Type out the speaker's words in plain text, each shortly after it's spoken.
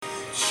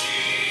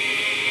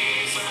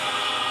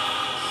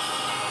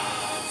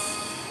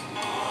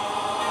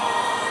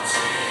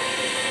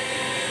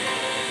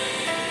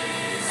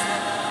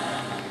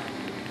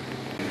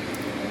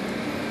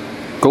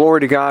Glory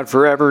to God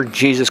forever.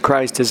 Jesus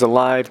Christ is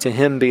alive. To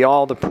him be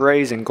all the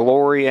praise and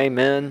glory.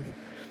 Amen.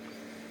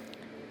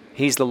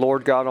 He's the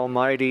Lord God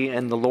Almighty,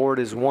 and the Lord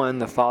is one,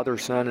 the Father,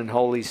 Son, and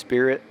Holy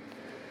Spirit.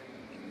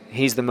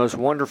 He's the most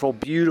wonderful,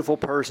 beautiful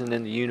person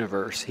in the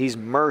universe. He's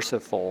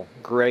merciful,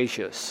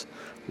 gracious,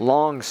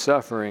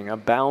 long-suffering,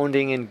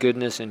 abounding in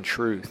goodness and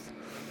truth,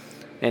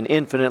 and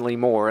infinitely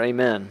more.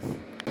 Amen.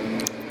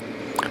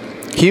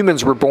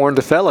 Humans were born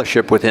to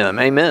fellowship with him.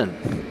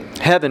 Amen.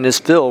 Heaven is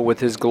filled with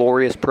his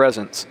glorious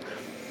presence.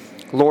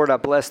 Lord, I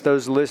bless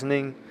those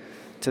listening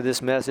to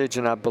this message,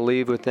 and I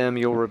believe with them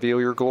you'll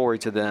reveal your glory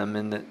to them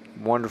in the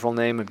wonderful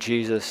name of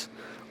Jesus.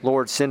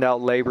 Lord, send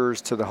out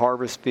laborers to the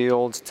harvest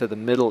fields, to the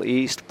Middle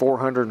East,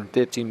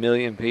 450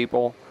 million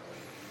people,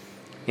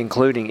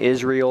 including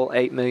Israel,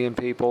 8 million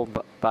people,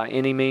 by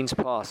any means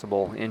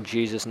possible, in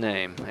Jesus'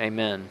 name.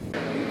 Amen.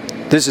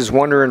 This is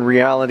Wonder and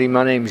Reality.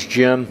 My name's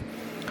Jim.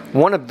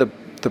 One of the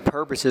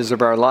purposes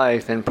of our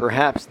life, and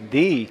perhaps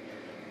the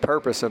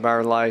purpose of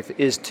our life,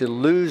 is to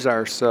lose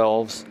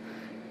ourselves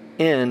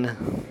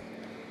in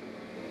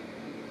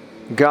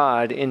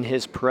God, in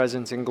his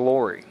presence and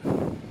glory.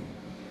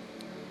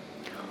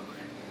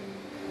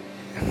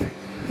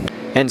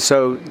 And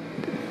so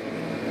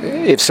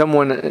if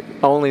someone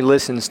only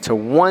listens to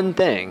one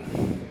thing,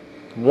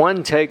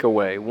 one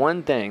takeaway,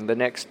 one thing, the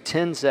next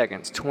 10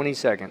 seconds, 20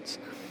 seconds,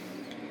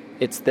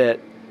 it's that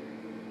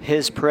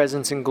his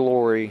presence and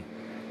glory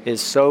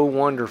is so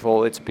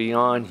wonderful it's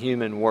beyond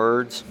human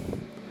words.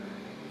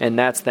 And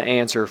that's the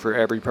answer for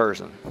every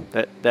person.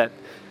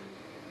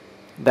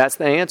 That's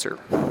the answer,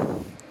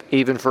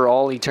 even for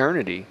all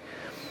eternity.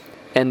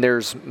 And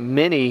there's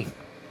many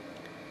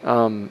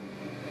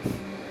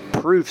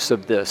proofs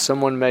of this.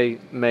 Someone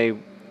may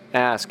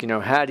ask,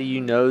 how do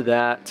you know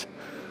that?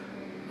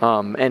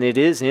 And it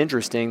is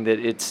interesting that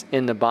it's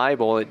in the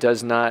Bible. It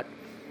does not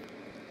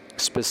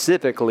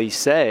specifically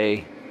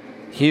say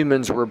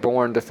humans were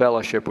born to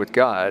fellowship with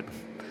God.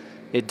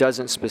 It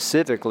doesn't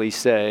specifically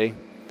say,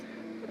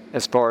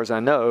 as far as I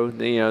know,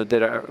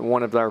 that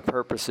one of our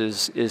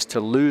purposes is to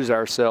lose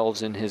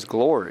ourselves in his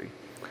glory.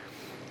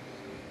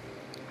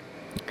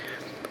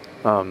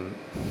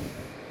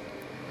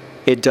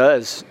 It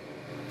does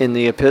in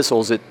the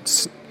epistles.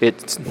 It's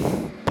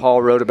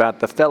Paul wrote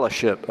about the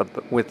fellowship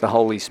with the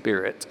Holy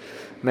Spirit.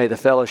 May the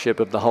fellowship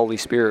of the Holy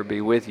Spirit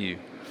be with you.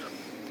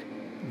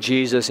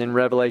 Jesus in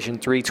Revelation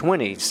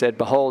 3:20 said,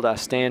 "Behold, I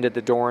stand at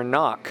the door and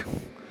knock.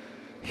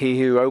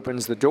 He who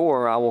opens the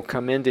door, I will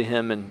come into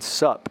him and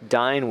sup,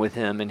 dine with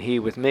him, and he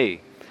with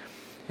me."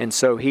 And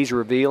so he's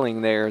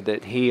revealing there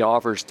that he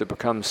offers to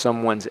become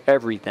someone's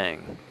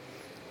everything.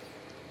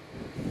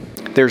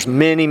 There's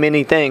many,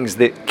 many things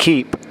that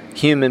keep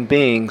human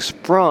beings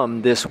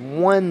from this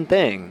one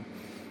thing,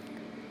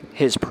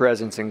 his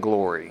presence and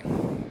glory.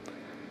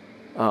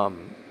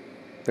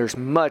 There's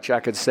much I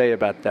could say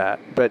about that,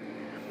 but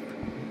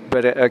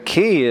a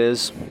key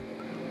is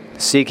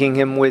seeking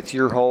him with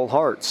your whole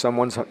heart.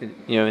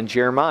 In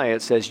Jeremiah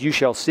it says, "You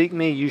shall seek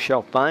me, you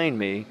shall find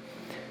me,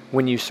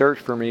 when you search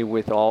for me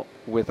with all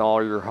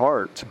your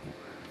heart."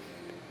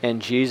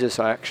 And Jesus,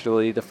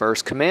 actually, the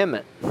first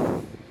commandment: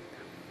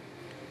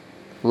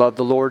 love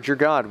the Lord your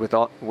God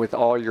with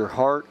all your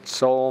heart,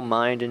 soul,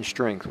 mind, and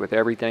strength, with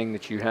everything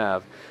that you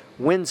have.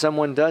 When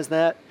someone does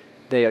that,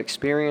 they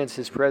experience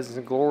his presence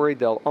and glory.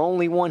 They'll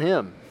only want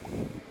him.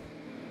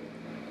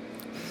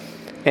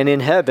 And in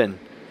heaven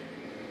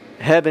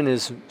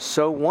is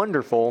so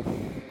wonderful,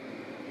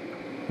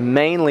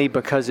 mainly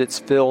because it's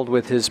filled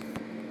with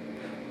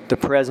the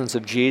presence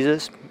of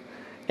Jesus.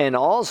 And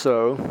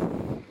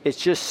also, it's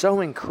just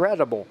so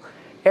incredible.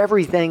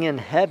 Everything in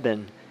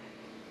heaven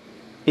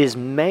is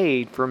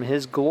made from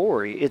his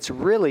glory. It's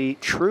really,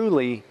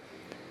 truly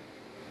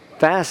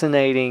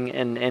fascinating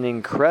and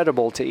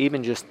incredible to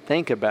even just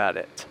think about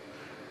it.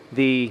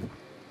 The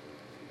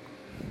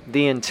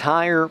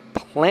entire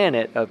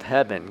planet of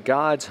heaven,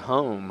 God's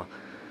home,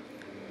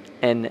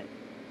 and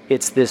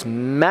it's this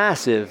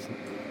massive,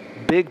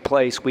 big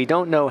place. We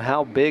don't know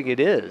how big it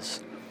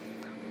is.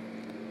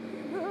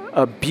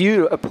 I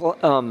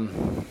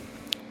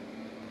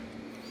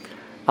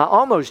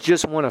almost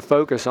just want to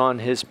focus on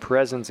his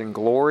presence and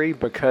glory,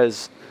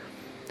 because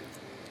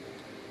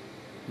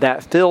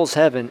that fills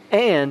heaven,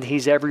 and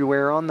he's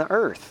everywhere on the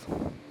earth.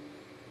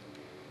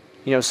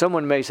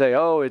 Someone may say,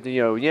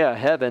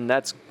 heaven,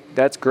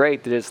 that's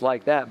great that it's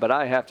like that, but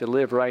I have to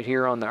live right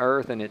here on the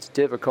earth, and it's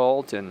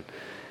difficult, and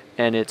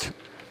it's,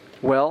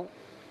 well,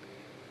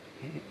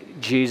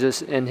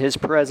 Jesus and his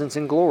presence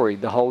and glory,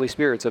 the Holy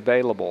Spirit's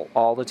available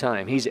all the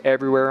time. He's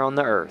everywhere on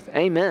the earth.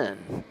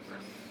 Amen.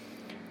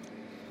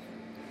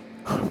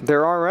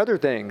 There are other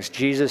things,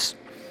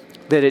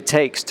 that it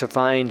takes to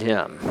find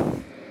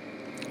him.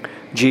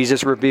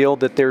 Jesus revealed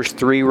that there's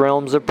 3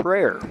 realms of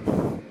prayer.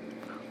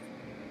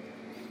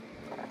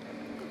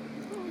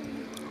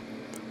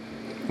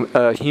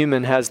 A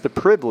human has the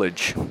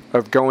privilege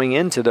of going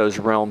into those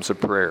realms of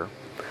prayer.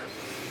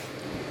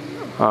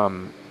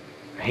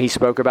 He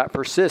spoke about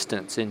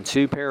persistence in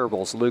 2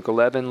 parables, Luke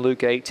 11,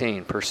 Luke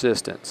 18,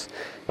 persistence.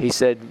 He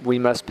said we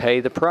must pay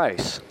the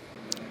price.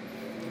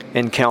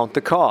 and count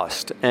the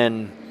cost.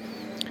 And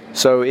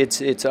so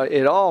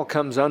it all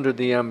comes under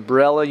the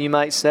umbrella, you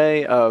might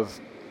say, of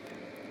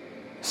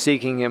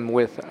seeking Him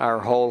with our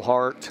whole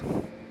heart,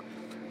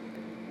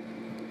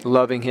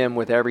 loving Him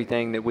with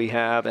everything that we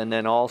have, and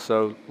then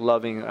also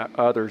loving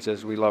others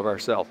as we love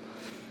ourselves.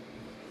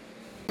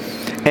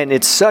 And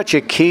it's such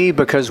a key,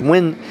 because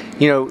when,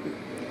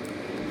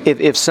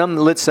 if some,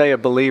 let's say a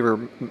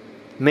believer,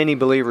 many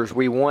believers,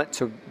 we want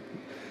to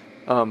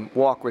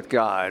walk with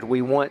God,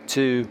 we want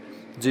to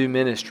do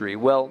ministry.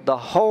 Well, the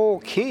whole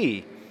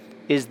key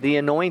is the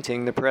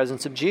anointing, the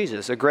presence of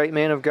Jesus. A great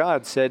man of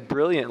God said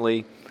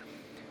brilliantly,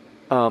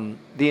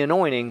 the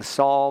anointing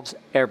solves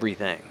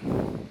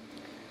everything.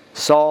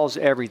 Solves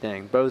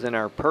everything, both in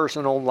our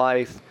personal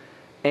life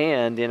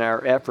and in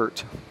our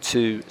effort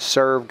to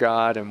serve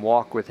God and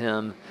walk with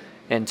Him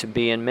and to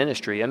be in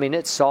ministry. I mean,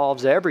 it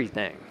solves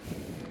everything.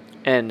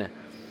 And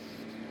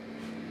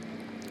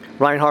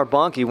Reinhard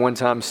Bonnke one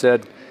time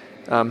said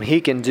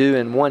he can do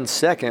in 1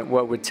 second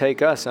what would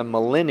take us a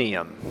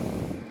millennium.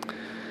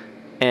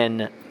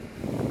 And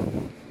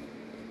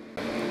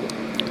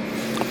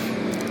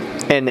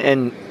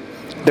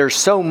there's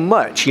so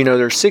much,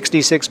 there's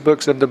 66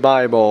 books of the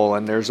Bible,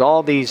 and there's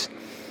all these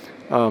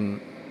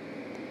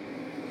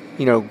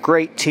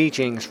great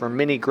teachings from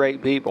many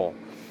great people.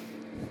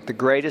 The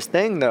greatest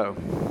thing, though,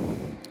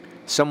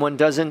 someone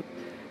doesn't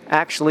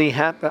actually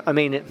have,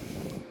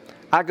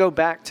 I go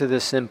back to the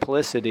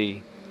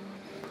simplicity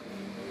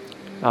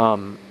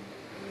of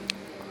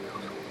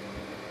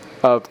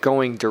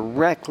going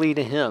directly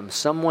to Him.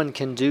 Someone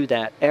can do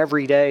that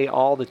every day,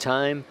 all the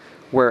time,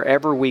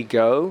 wherever we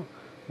go,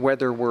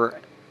 wherever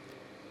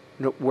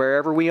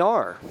we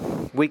are.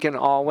 We can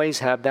always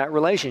have that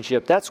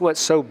relationship. That's what's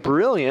so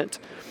brilliant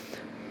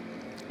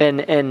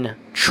and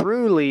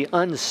truly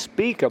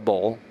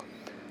unspeakable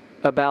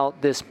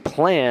about this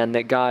plan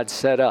that God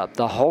set up,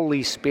 the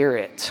Holy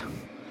Spirit.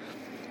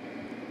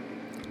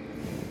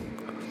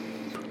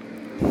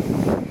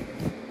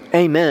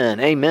 Amen,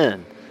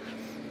 amen.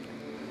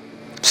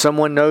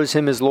 Someone knows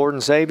Him as Lord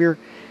and Savior.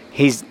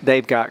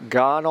 They've got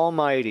God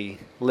Almighty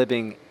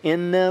living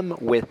in them,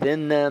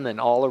 within them, and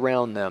all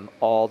around them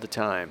all the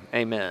time.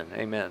 Amen,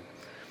 amen.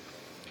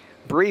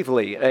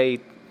 Briefly, a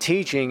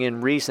teaching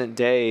in recent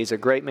days, a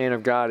great man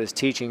of God is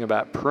teaching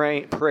about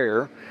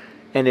prayer,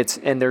 and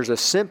there's a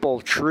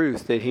simple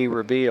truth that he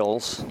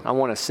reveals. I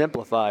want to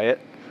simplify it.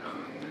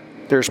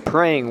 There's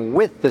praying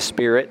with the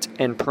Spirit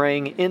and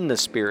praying in the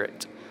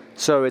Spirit.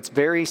 So it's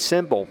very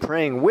simple.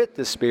 Praying with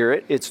the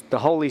Spirit, it's the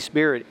Holy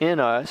Spirit in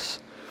us,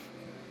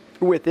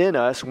 within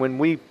us.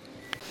 When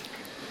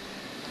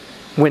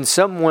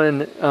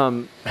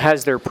someone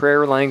has their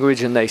prayer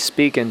language and they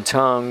speak in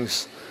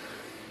tongues,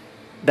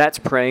 that's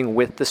praying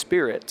with the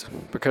Spirit,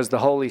 because the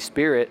Holy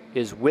Spirit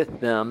is with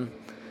them.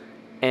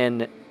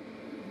 And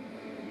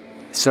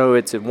so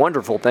it's a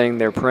wonderful thing.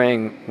 They're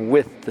praying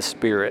with the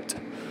Spirit.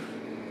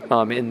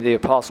 And the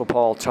Apostle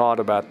Paul taught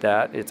about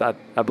that.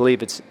 I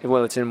believe it's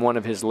in one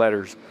of his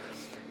letters.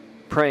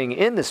 Praying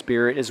in the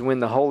Spirit is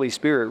when the Holy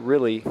Spirit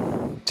really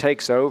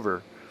takes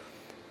over,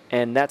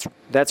 and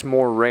that's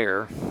more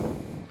rare.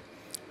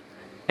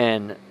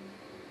 And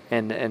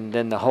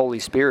then the Holy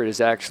Spirit is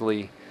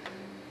actually,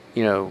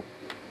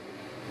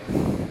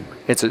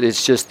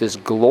 it's just this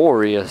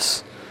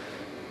glorious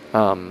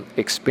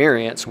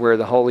experience where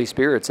the Holy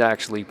Spirit's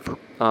actually,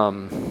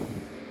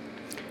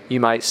 you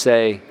might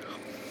say,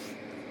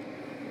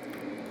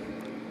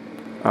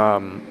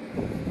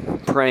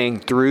 praying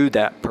through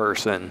that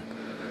person,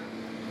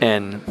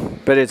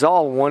 but it's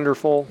all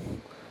wonderful,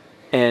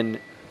 and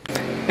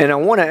I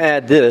want to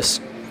add this: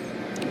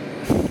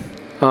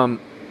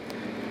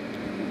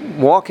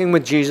 walking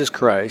with Jesus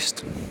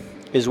Christ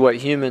is what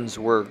humans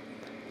were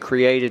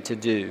created to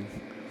do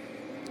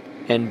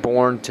and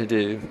born to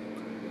do,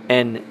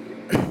 and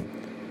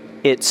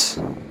it's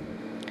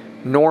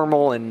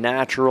normal and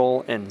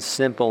natural and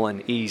simple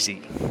and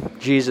easy.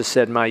 Jesus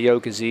said, "My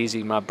yoke is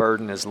easy, my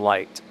burden is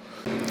light."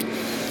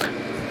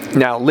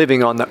 Now,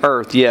 living on the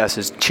earth, yes,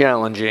 is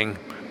challenging,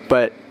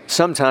 but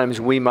sometimes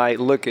we might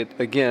look at,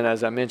 again,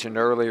 as I mentioned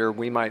earlier,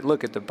 we might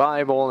look at the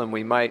Bible and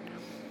we might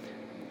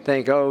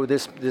think, oh,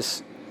 this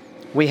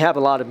we have a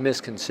lot of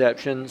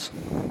misconceptions.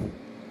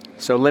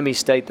 So let me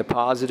state the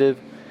positive.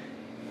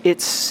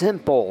 It's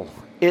simple.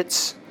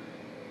 It's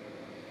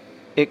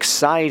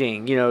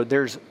exciting.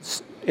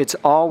 It's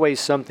always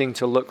something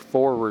to look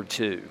forward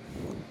to.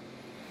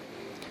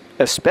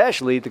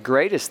 Especially the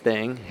greatest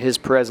thing, His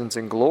presence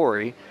and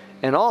glory,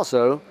 and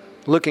also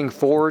looking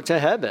forward to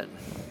heaven.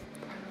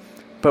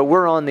 But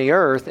we're on the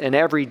earth, and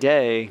every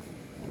day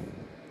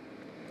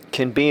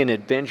can be an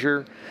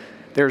adventure.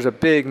 There's a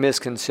big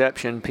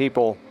misconception.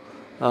 People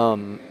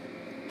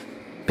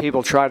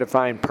try to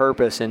find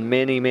purpose in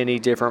many, many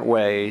different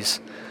ways.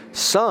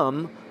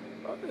 Some,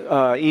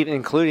 even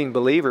including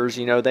believers,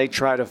 they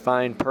try to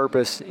find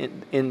purpose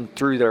in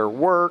through their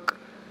work,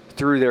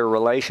 through their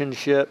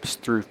relationships,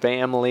 through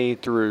family,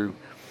 through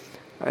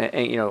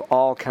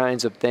all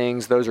kinds of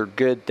things. Those are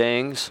good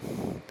things.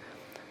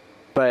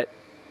 But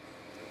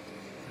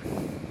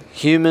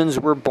Humans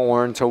were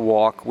born to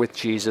walk with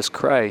Jesus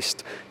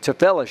Christ, to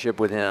fellowship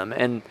with Him.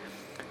 And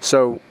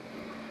so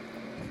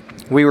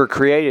we were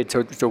created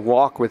to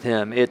walk with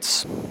Him.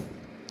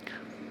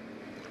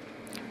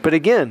 But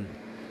again,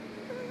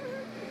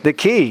 the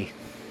key,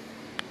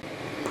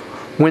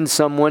 when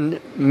someone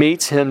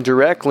meets Him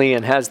directly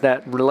and has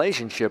that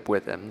relationship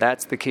with Him,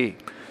 that's the key.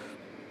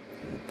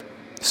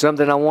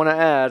 Something I want to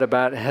add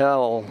about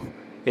hell,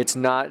 it's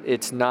not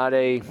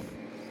a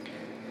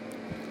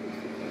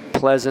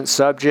pleasant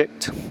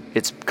subject.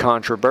 It's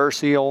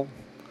controversial.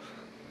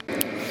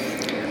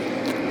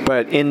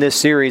 But in this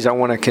series, I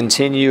want to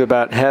continue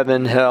about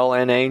heaven, hell,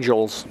 and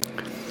angels.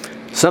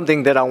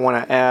 Something that I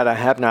want to add, I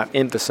have not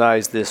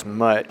emphasized this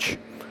much,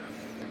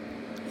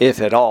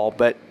 if at all,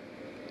 but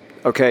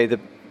okay, the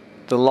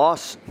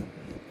lost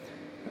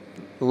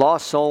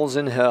souls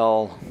in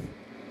hell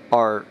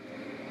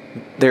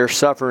their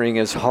suffering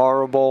is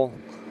horrible.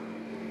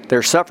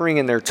 Their suffering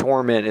and their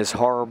torment is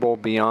horrible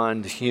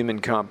beyond human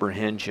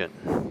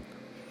comprehension.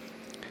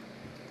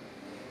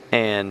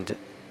 And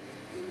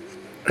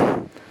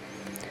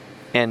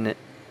they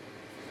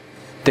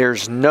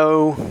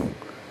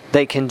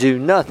can do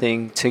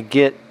nothing to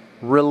get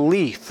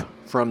relief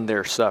from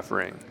their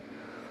suffering,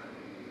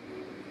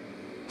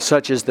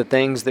 such as the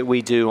things that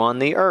we do on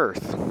the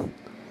earth.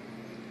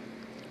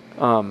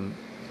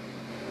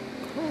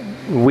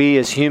 We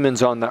as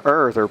humans on the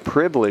earth are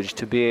privileged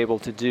to be able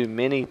to do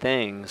many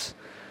things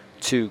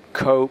to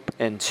cope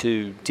and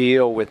to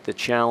deal with the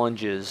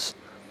challenges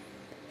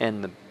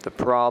and the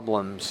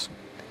problems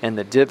and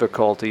the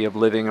difficulty of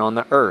living on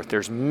the earth.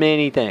 There's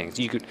many things.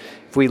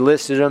 If we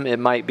listed them, it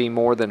might be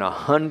more than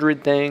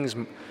 100 things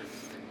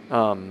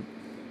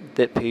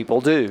that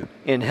people do.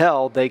 In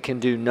hell, they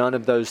can do none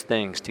of those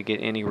things to get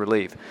any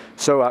relief.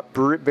 So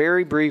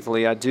very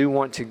briefly, I do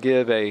want to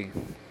give a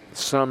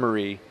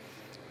summary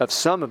of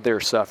some of their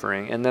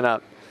suffering. And then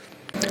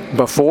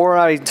before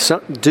I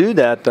do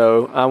that,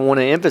 though, I want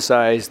to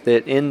emphasize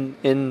that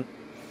in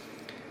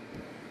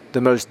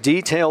the most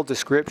detailed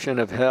description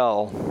of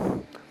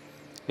hell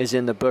is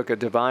in the book A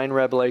Divine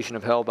Revelation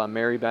of Hell by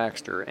Mary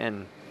Baxter.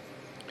 And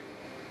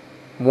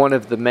one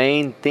of the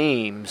main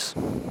themes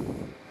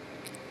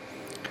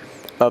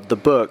of the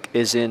book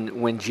is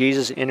when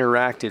Jesus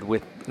interacted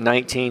with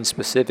 19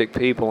 specific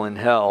people in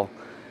hell.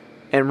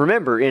 And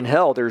remember, in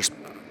hell, there's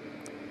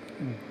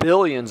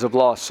billions of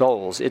lost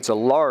souls. It's a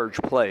large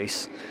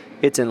place.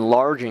 It's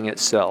enlarging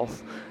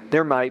itself.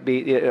 There might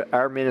be,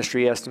 our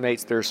ministry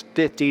estimates there's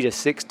 50 to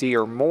 60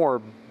 or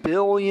more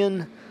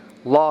billion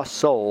lost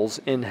souls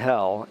in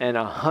hell, and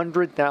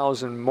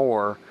 100,000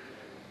 more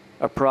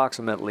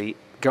approximately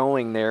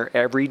going there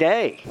every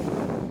day.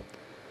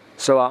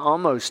 So I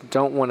almost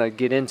don't want to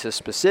get into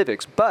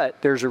specifics,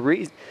 but there's a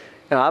reason.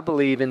 And I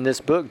believe in this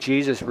book,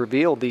 Jesus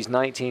revealed these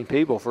 19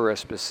 people for a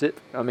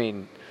specific,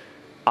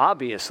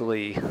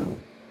 obviously,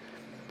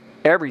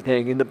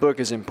 everything in the book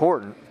is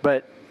important.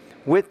 But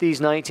with these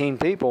 19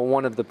 people,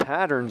 one of the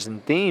patterns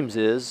and themes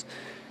is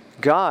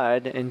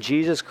God and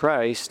Jesus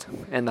Christ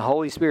and the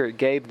Holy Spirit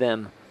gave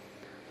them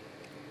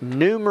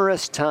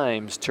numerous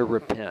times to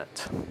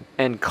repent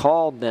and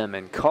called them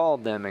and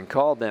called them and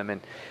called them.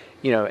 And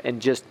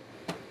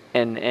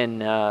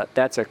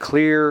that's a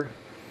clear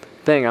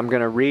thing. I'm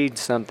going to read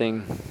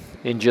something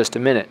in just a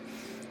minute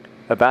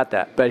about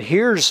that. But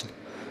here's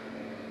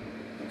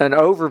an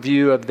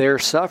overview of their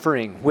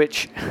suffering,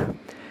 which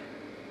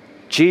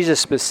Jesus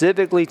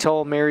specifically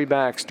told Mary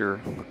Baxter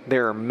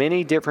there are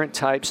many different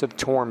types of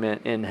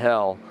torment in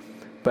hell,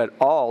 but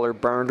all are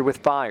burned with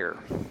fire.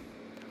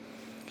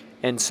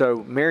 And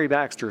so Mary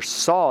Baxter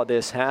saw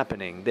this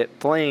happening, that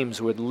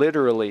flames would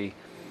literally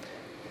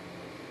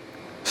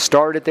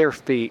start at their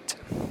feet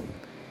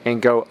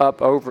and go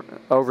up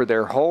over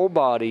their whole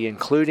body,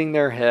 including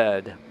their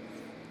head,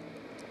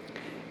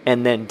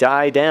 and then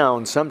die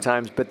down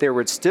sometimes, but there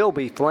would still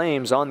be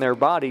flames on their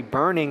body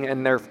burning,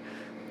 and they're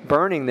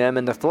burning them,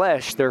 and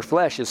their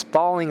flesh is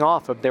falling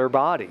off of their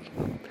body.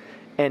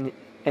 And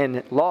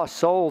lost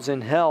souls in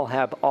hell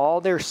have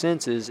all their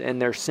senses,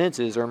 and their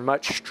senses are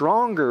much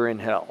stronger in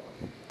hell.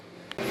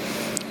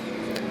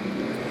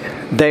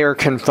 They are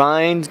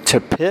confined to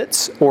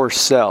pits or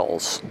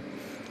cells.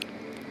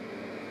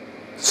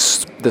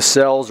 The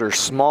cells are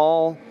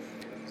small,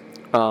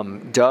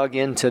 dug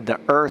into the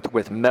earth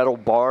with metal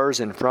bars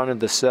in front of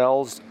the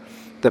cells.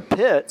 The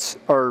pits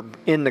are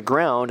in the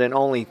ground and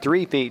only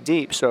 3 feet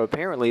deep, so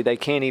apparently they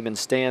can't even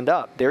stand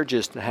up. They're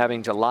just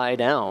having to lie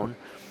down.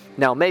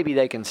 Now, maybe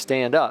they can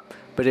stand up,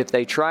 but if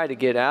they try to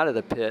get out of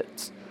the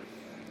pits,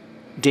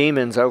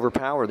 demons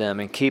overpower them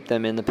and keep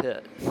them in the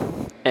pit.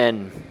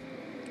 And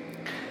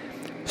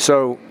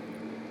so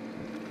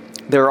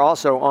they're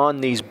also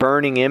on these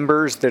burning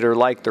embers that are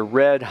like the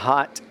red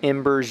hot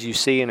embers you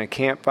see in a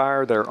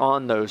campfire. They're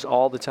on those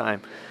all the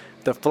time.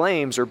 The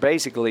flames are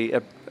basically,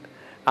 I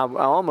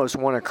almost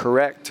want to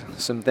correct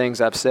some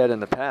things I've said in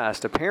the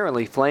past.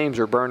 Apparently flames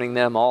are burning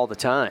them all the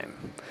time.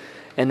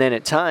 And then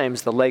at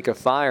times the lake of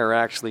fire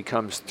actually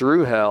comes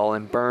through hell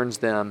and burns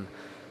them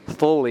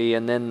fully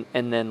and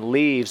then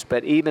leaves.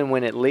 But even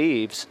when it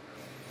leaves,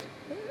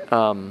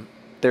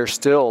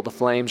 the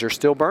flames are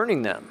still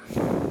burning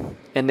them,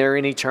 and they're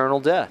in eternal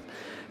death.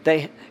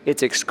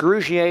 It's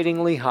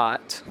excruciatingly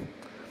hot.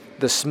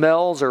 The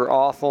smells are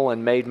awful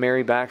and made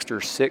Mary Baxter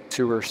sick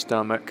to her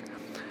stomach.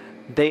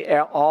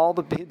 All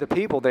the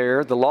people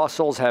there, the lost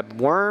souls, have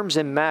worms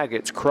and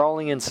maggots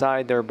crawling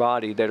inside their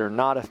body that are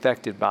not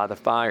affected by the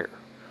fire.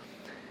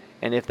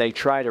 And if they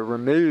try to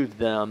remove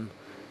them,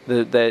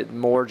 that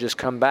more just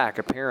come back.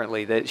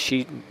 Apparently,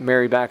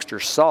 Mary Baxter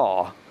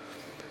saw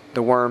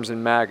the worms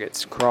and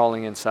maggots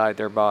crawling inside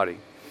their body.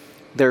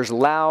 There's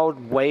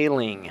loud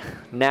wailing,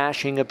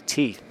 gnashing of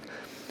teeth.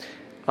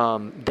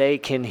 They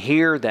can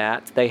hear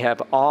that. They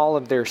have all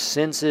of their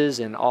senses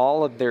and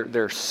all of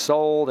their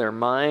soul, their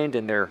mind,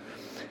 and their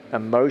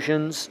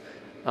emotions.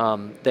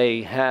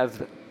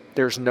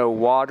 There's no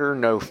water,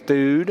 no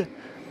food,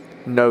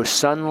 no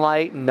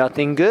sunlight,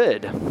 nothing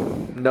good,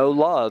 no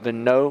love,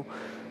 and no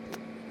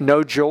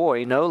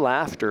joy, no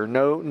laughter,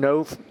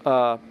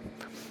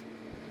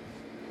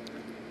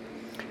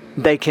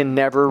 they can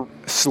never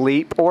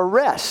sleep or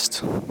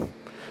rest.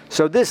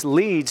 So this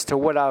leads to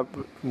what I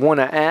want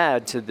to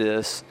add to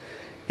this,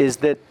 is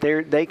that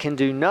they can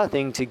do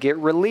nothing to get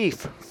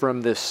relief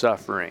from this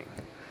suffering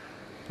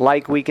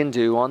like we can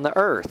do on the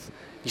earth.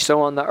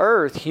 So on the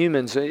earth,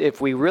 humans, if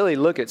we really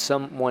look at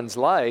someone's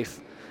life,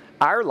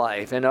 our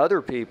life and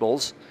other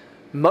people's,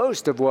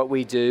 most of what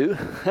we do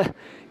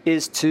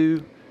is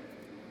to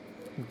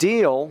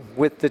deal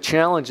with the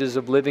challenges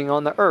of living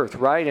on the earth,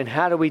 right? And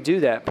how do we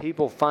do that?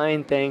 People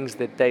find things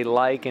that they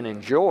like and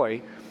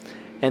enjoy,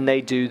 and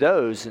they do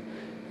those.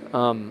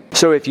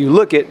 So if you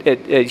look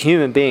at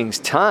human beings'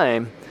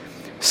 time,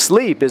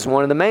 sleep is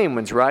one of the main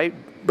ones, right?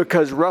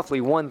 Because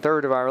roughly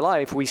 1/3 of our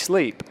life we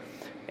sleep,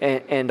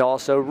 and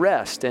also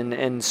rest.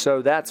 And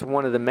so that's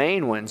one of the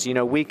main ones.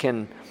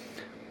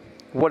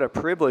 What a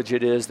privilege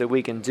it is that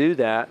we can do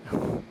that.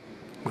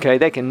 Okay,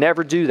 they can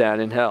never do that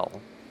in hell.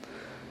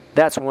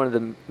 That's one of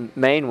the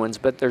main ones,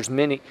 but there's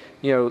many,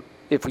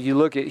 if you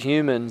look at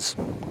humans,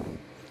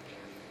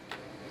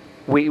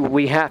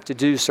 we have to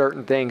do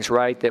certain things,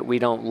 right, that we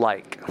don't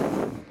like.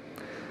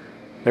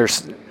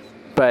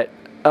 But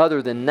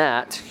other than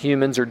that,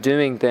 humans are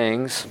doing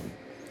things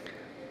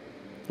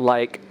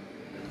like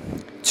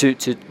to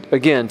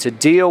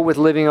deal with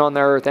living on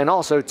the earth, and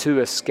also to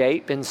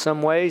escape in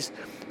some ways.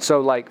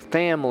 So like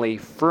family,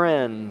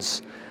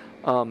 friends,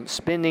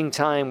 spending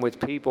time with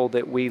people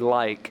that we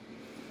like,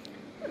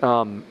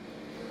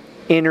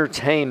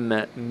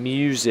 entertainment,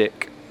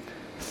 music,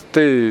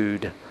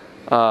 food,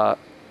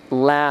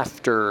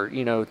 laughter,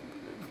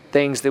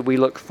 things that we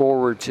look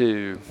forward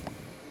to.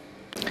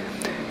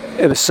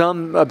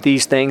 Some of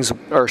these things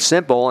are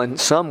simple, and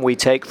some we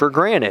take for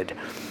granted.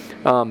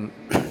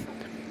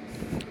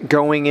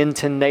 Going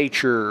into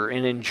nature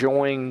and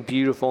enjoying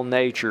beautiful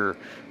nature,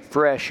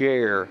 fresh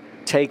air,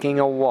 taking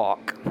a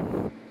walk,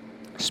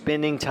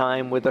 spending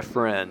time with a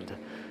friend,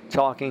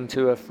 talking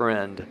to a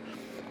friend,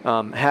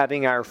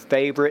 having our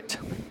favorite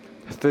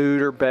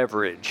food or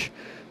beverage.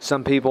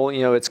 Some people,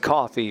 it's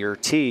coffee or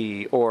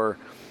tea or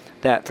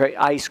that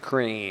ice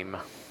cream,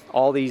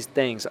 all these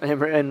things.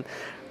 And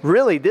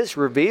really this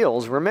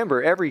reveals,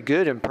 remember, every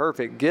good and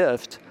perfect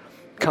gift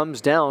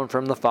comes down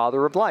from the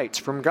Father of lights,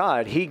 from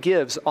God. He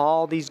gives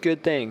all these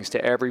good things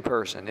to every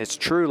person. It's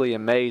truly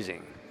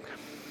amazing.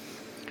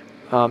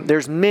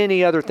 There's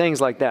many other things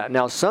like that.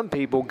 Now, some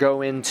people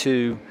go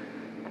into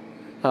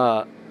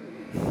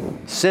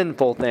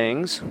sinful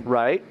things,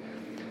 right?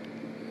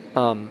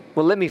 Well,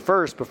 let me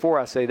first, before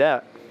I say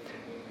that,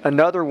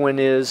 another one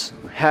is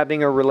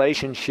having a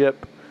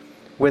relationship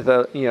with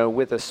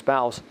a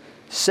spouse.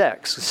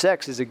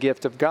 Sex is a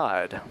gift of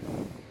God.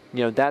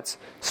 That's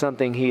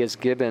something He has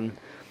given.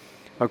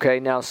 Okay,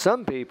 now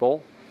some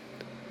people,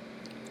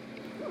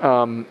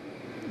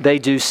 they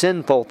do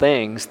sinful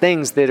things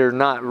that are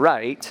not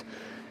right,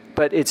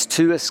 but it's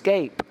to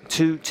escape,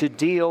 to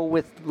deal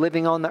with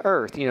living on the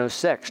earth.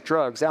 Sex,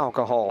 drugs,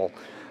 alcohol,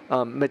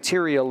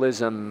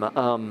 materialism,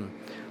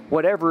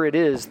 whatever it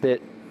is,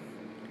 that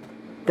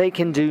they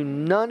can do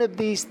none of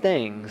these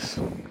things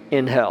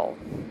in hell.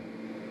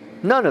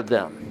 None of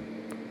them.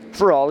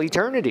 For all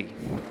eternity.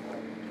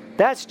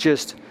 That's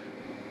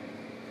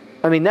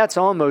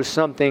almost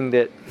something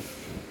that...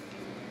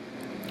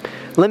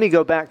 Let me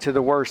go back to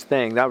the worst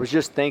thing. I was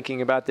just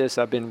thinking about this.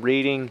 I've been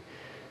reading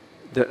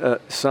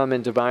some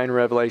in Divine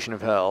Revelation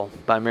of Hell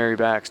by Mary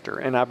Baxter,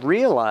 and I've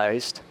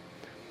realized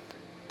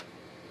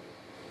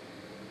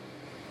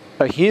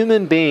a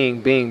human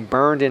being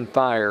burned in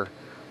fire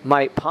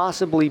might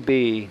possibly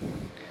be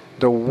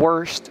the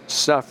worst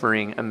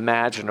suffering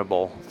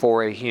imaginable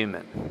for a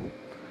human,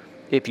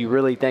 if you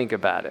really think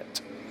about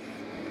it.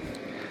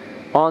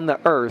 On the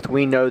earth,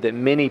 we know that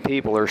many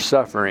people are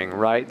suffering,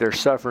 right? They're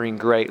suffering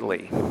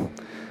greatly.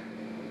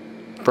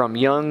 From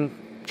young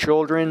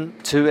children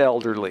to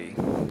elderly,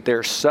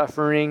 they're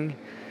suffering,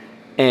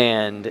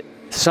 and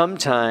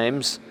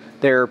sometimes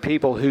there are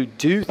people who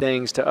do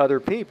things to other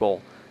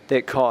people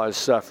that cause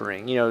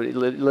suffering.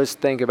 Let's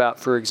think about,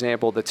 for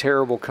example, the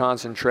terrible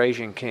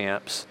concentration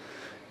camps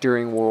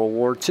during World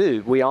War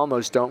II. We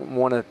almost don't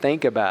want to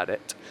think about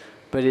it,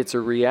 but it's a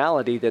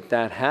reality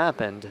that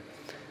happened.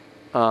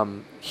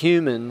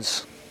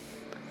 Humans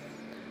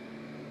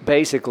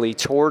basically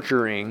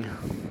torturing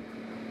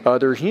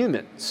other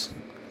humans.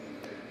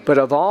 But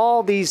of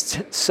all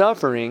these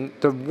suffering,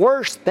 the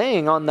worst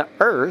thing on the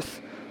earth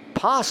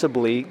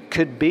possibly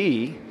could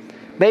be,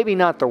 maybe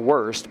not the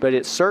worst, but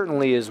it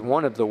certainly is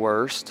one of the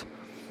worst,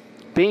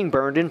 being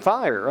burned in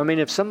fire. I mean,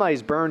 if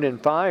somebody's burned in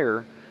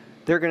fire,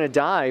 they're going to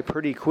die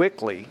pretty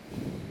quickly.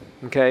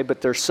 Okay,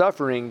 but their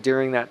suffering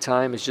during that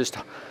time is just,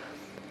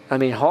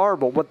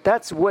 horrible. But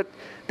that's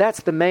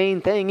the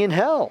main thing in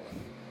hell.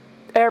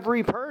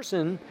 Every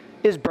person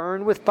is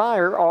burned with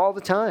fire all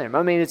the time.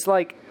 I mean, it's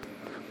like,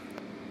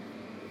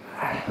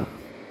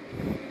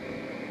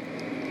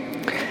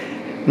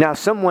 now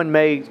someone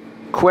may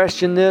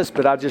question this,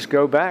 but I'll just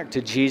go back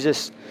to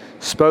Jesus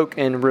spoke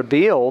and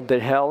revealed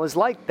that hell is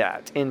like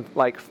that. In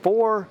like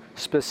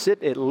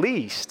at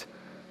least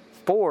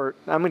four,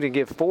 I'm going to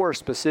give 4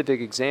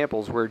 specific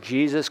examples where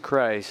Jesus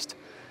Christ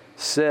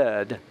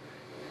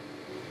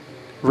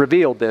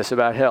revealed this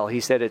about hell. He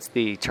said it's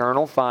the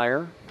eternal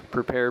fire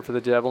prepared for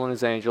the devil and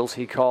his angels.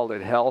 He called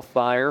it hell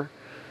fire.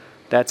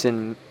 That's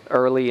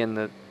early in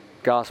the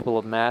Gospel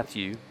of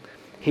Matthew.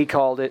 He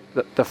called it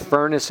the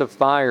furnace of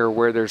fire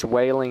where there's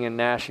wailing and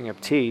gnashing of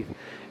teeth.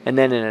 And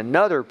then in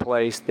another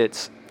place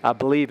I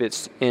believe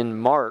it's in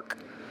Mark,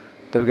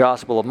 the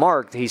Gospel of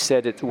Mark, he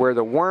said it's where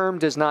the worm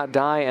does not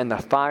die and the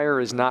fire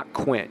is not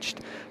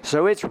quenched.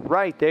 So it's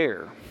right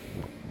there.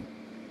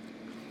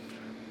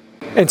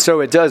 And so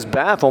it does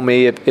baffle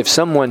me if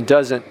someone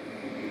doesn't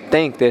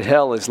think that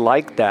hell is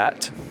like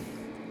that.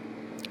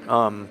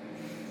 I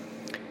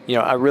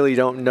really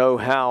don't know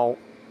how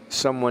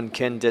someone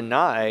can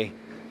deny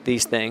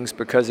these things,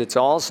 because it's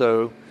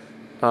also,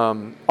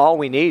 all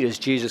we need is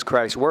Jesus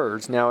Christ's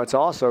words. Now, it's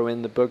also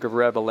in the book of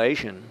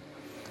Revelation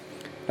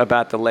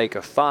about the lake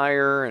of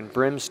fire and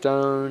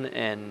brimstone,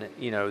 and,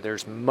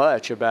 there's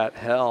much about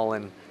hell,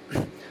 and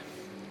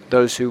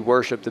those who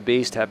worship the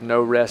beast have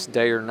no rest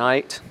day or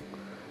night.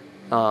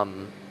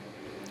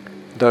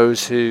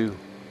 Those who,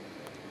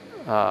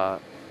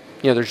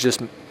 there's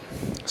just,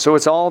 so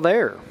it's all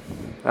there.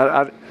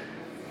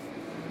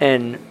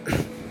 And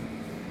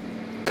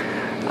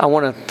I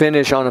want to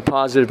finish on a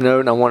positive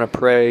note, and I want to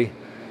pray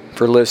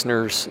for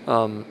listeners.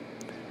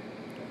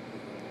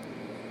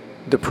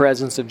 The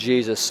presence of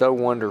Jesus, so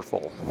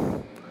wonderful.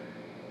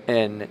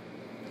 And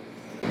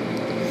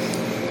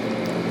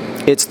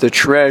it's the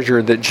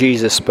treasure that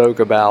Jesus spoke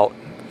about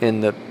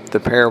in the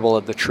parable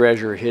of the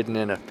treasure hidden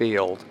in a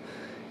field.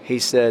 He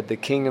said the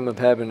kingdom of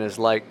heaven is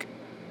like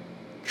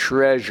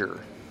treasure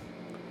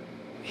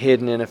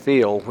hidden in a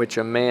field, which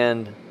a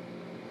man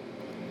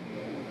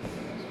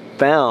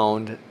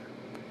found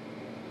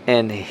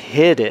and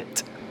hid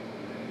it,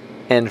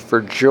 and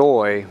for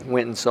joy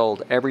went and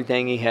sold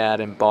everything he had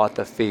and bought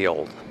the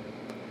field.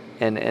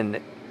 And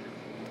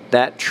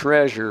that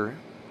treasure,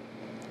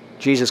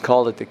 Jesus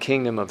called it the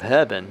kingdom of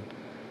heaven.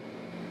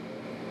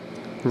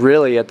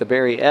 Really, at the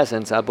very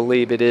essence, I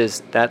believe it's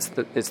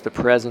the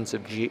presence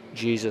of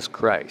Jesus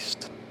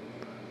Christ,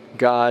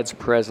 God's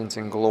presence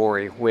and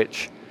glory,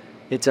 which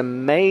it's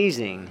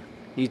amazing.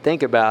 You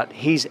think about,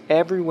 he's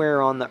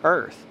everywhere on the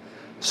earth.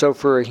 So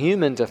for a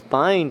human to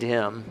find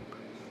him,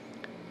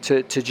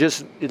 let's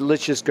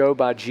just go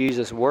by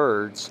Jesus'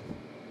 words,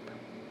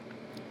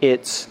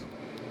 it's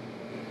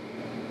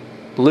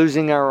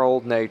losing our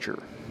old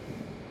nature.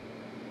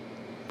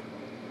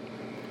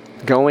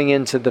 Going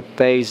into the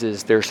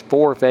phases, there's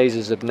 4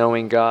 phases of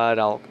knowing God.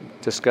 I'll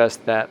discuss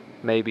that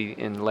maybe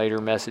in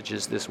later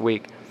messages this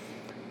week.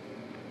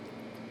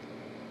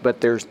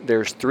 But there's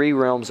 3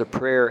 realms of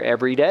prayer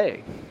every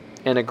day.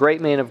 And a great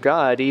man of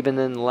God, even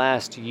in the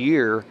last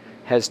year,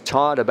 has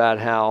taught about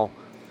how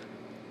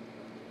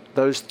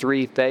those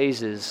 3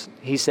 phases,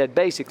 he said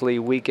basically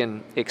we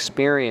can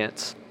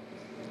experience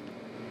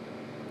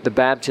the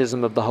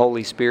baptism of the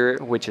Holy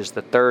Spirit, which is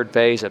the 3rd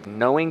phase of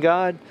knowing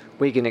God.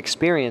 We can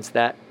experience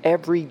that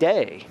every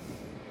day.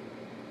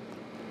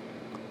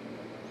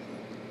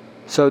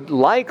 So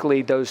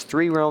likely those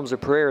 3 realms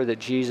of prayer that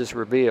Jesus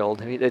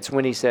revealed, it's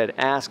when he said,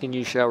 ask and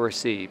you shall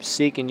receive,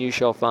 seek and you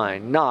shall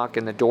find, knock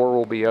and the door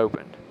will be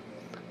opened.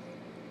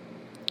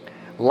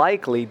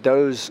 Likely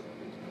those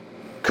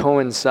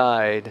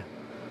coincide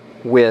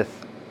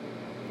with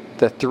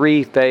the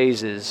 3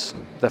 phases,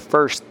 the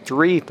first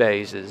 3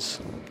 phases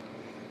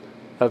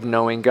of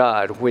knowing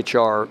God, which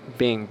are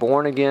being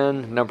born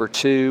again, number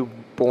 2,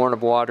 born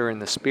of water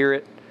and the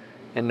Spirit,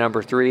 and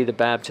number 3, the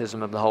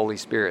baptism of the Holy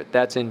Spirit.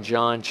 That's in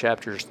John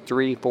chapters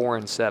 3, 4,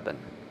 and 7.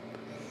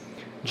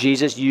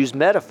 Jesus used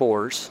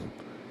metaphors.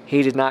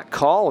 He did not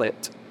call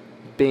it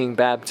being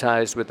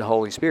baptized with the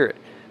Holy Spirit,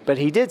 but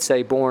he did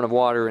say born of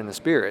water and the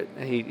Spirit.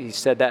 He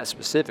said that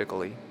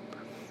specifically.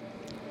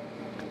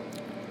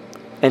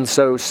 And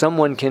so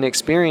someone can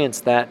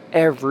experience that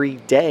every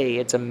day.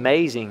 It's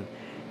amazing.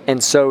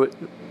 And so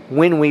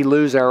when we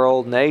lose our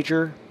old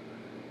nature,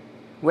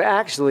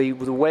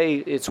 the way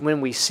it's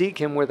when we seek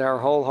him with our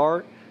whole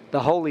heart, The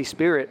Holy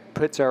Spirit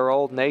puts our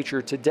old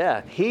nature to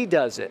death. He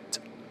does it.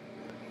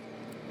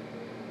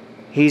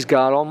 He's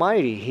God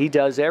Almighty. He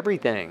does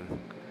everything.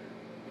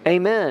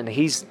 Amen.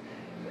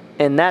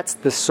 And that's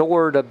the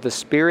sword of the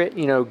Spirit.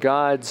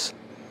 God's,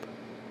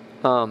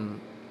 the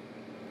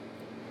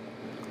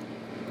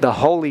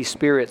Holy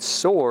Spirit's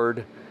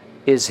sword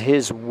is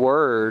His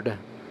word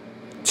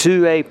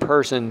to a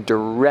person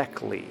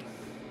directly.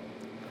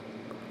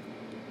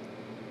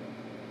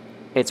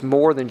 It's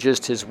more than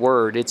just His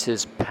word. It's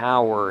His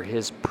power,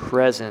 His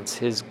presence,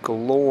 His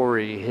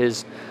glory,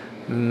 His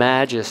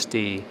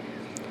majesty.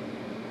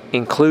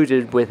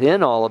 Included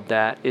within all of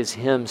that is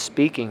Him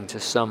speaking to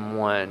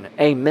someone.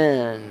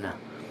 Amen.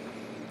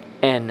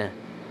 And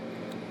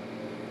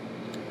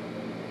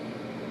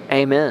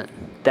amen.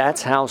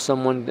 That's how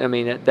someone,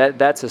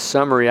 that's a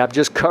summary. I've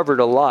just covered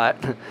a lot.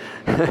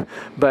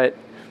 But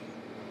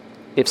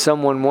if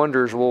someone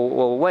wonders,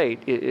 well,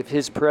 wait, if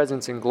His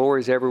presence and glory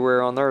is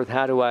everywhere on earth,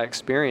 how do I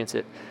experience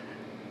it?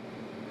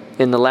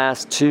 In the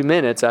last 2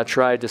 minutes, I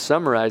tried to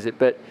summarize it,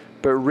 but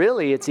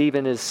really it's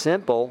even as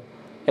simple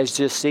as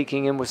just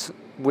seeking Him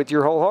with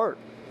your whole heart.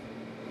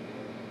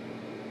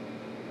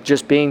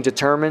 Just being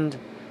determined.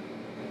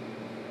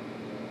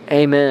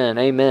 Amen,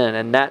 amen.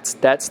 And that's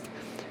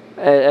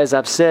as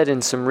I've said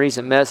in some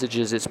recent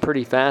messages, it's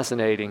pretty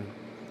fascinating.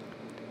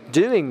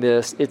 Doing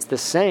this, it's the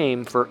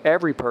same for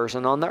every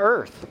person on the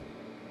earth.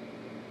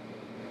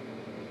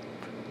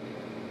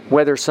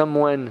 Whether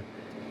someone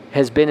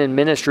has been in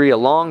ministry a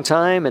long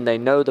time and they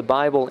know the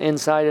Bible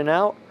inside and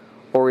out,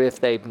 or if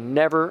they've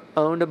never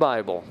owned a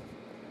Bible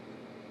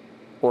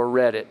or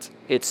read it,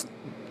 it's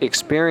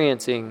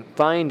experiencing,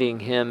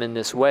 finding Him in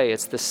this way.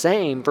 It's the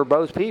same for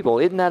both people.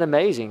 Isn't that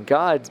amazing?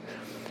 God,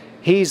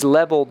 He's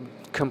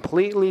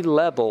completely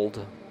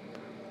leveled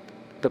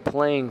the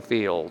playing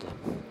field.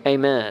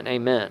 Amen.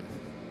 Amen.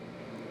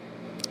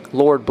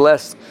 Lord,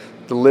 bless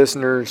the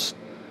listeners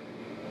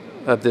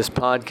of this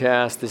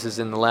podcast. This is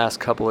in the last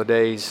couple of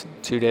days,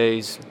 2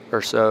 days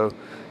or so,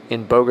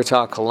 in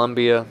Bogota,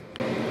 Colombia,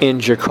 in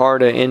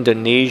Jakarta,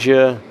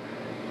 Indonesia,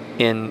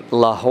 in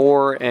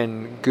Lahore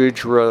and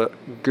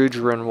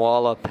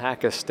Gujranwala,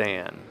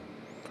 Pakistan,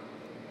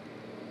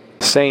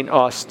 St.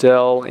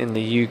 Austell in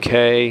the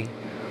UK,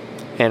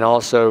 and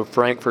also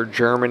Frankfurt,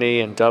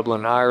 Germany, and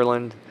Dublin,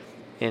 Ireland,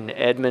 in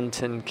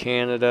Edmonton,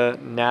 Canada,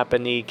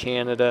 Napanee,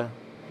 Canada.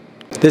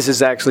 This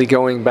is actually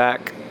going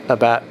back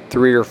about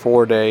 3 or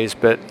 4 days,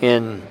 but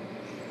in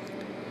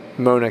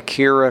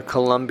Montequera,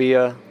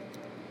 Colombia,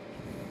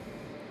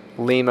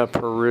 Lima,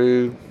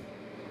 Peru,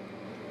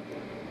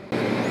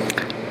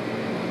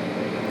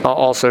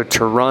 also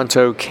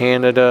Toronto,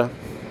 Canada,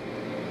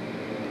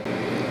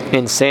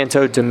 in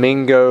Santo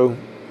Domingo,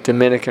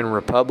 Dominican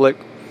Republic,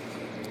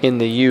 in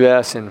the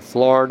U.S. in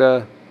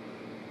Florida,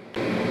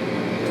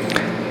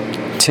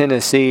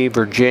 Tennessee,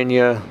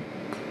 Virginia,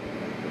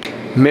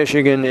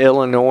 Michigan,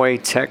 Illinois,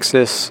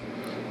 Texas,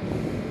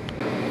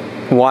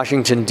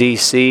 Washington,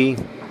 D.C.,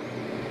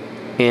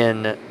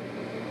 in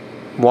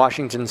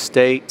Washington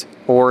State,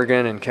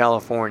 Oregon, and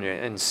California,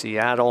 in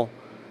Seattle,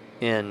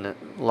 in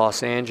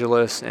Los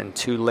Angeles, and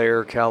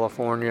Tulare,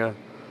 California.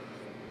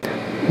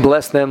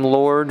 Bless them,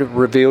 Lord.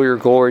 Reveal your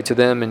glory to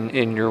them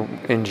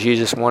in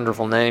Jesus'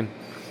 wonderful name.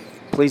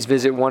 Please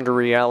visit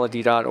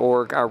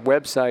wonderreality.org. Our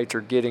websites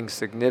are getting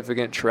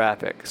significant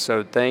traffic,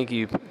 so thank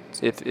you.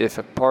 If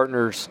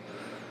partners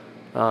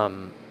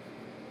can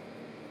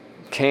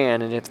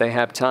and if they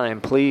have time,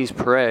 please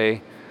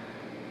pray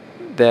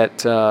that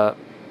that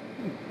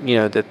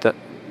the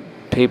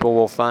people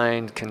will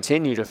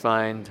continue to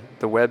find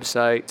the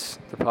websites,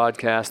 the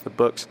podcasts, the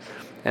books,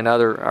 and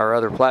our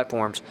other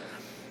platforms.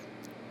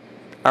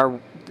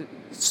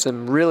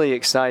 Some really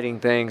exciting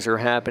things are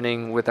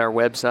happening with our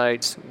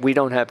websites. We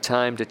don't have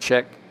time to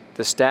check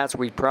the stats.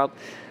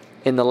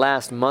 In the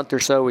last month or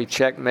so, we've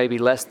checked maybe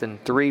less than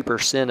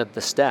 3% of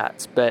the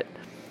stats. But,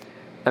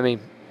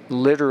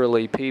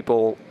 literally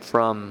people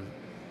from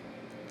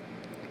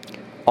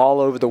all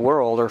over the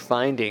world are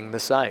finding the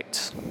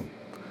sites.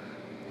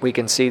 We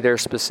can see their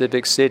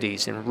specific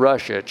cities in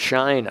Russia,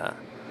 China,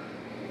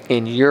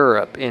 in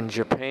Europe, in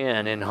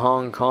Japan, in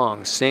Hong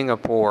Kong,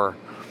 Singapore,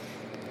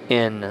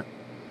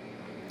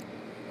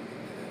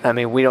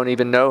 we don't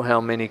even know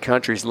how many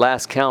countries.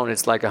 Last count,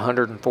 it's like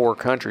 104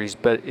 countries,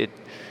 but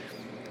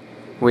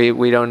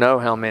we don't know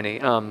how many.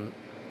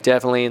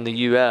 Definitely in the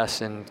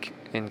U.S. and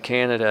in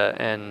Canada,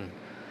 and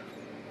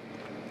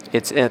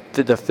it's at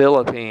the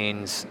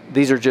Philippines.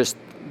 These are just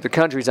the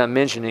countries I'm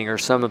mentioning are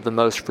some of the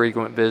most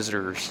frequent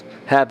visitors.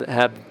 Have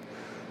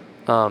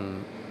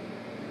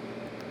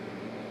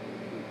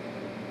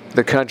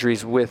the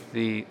countries with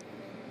the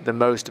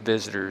most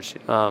visitors.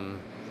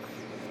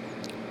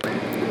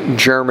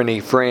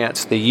 Germany,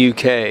 France, the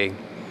UK,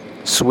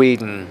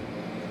 Sweden,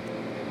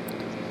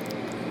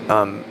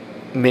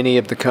 many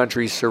of the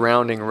countries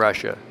surrounding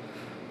Russia.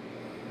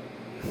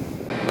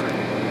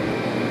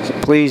 So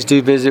please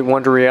do visit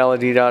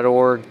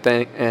wonderreality.org,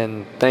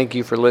 and thank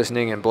you for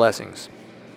listening, and blessings.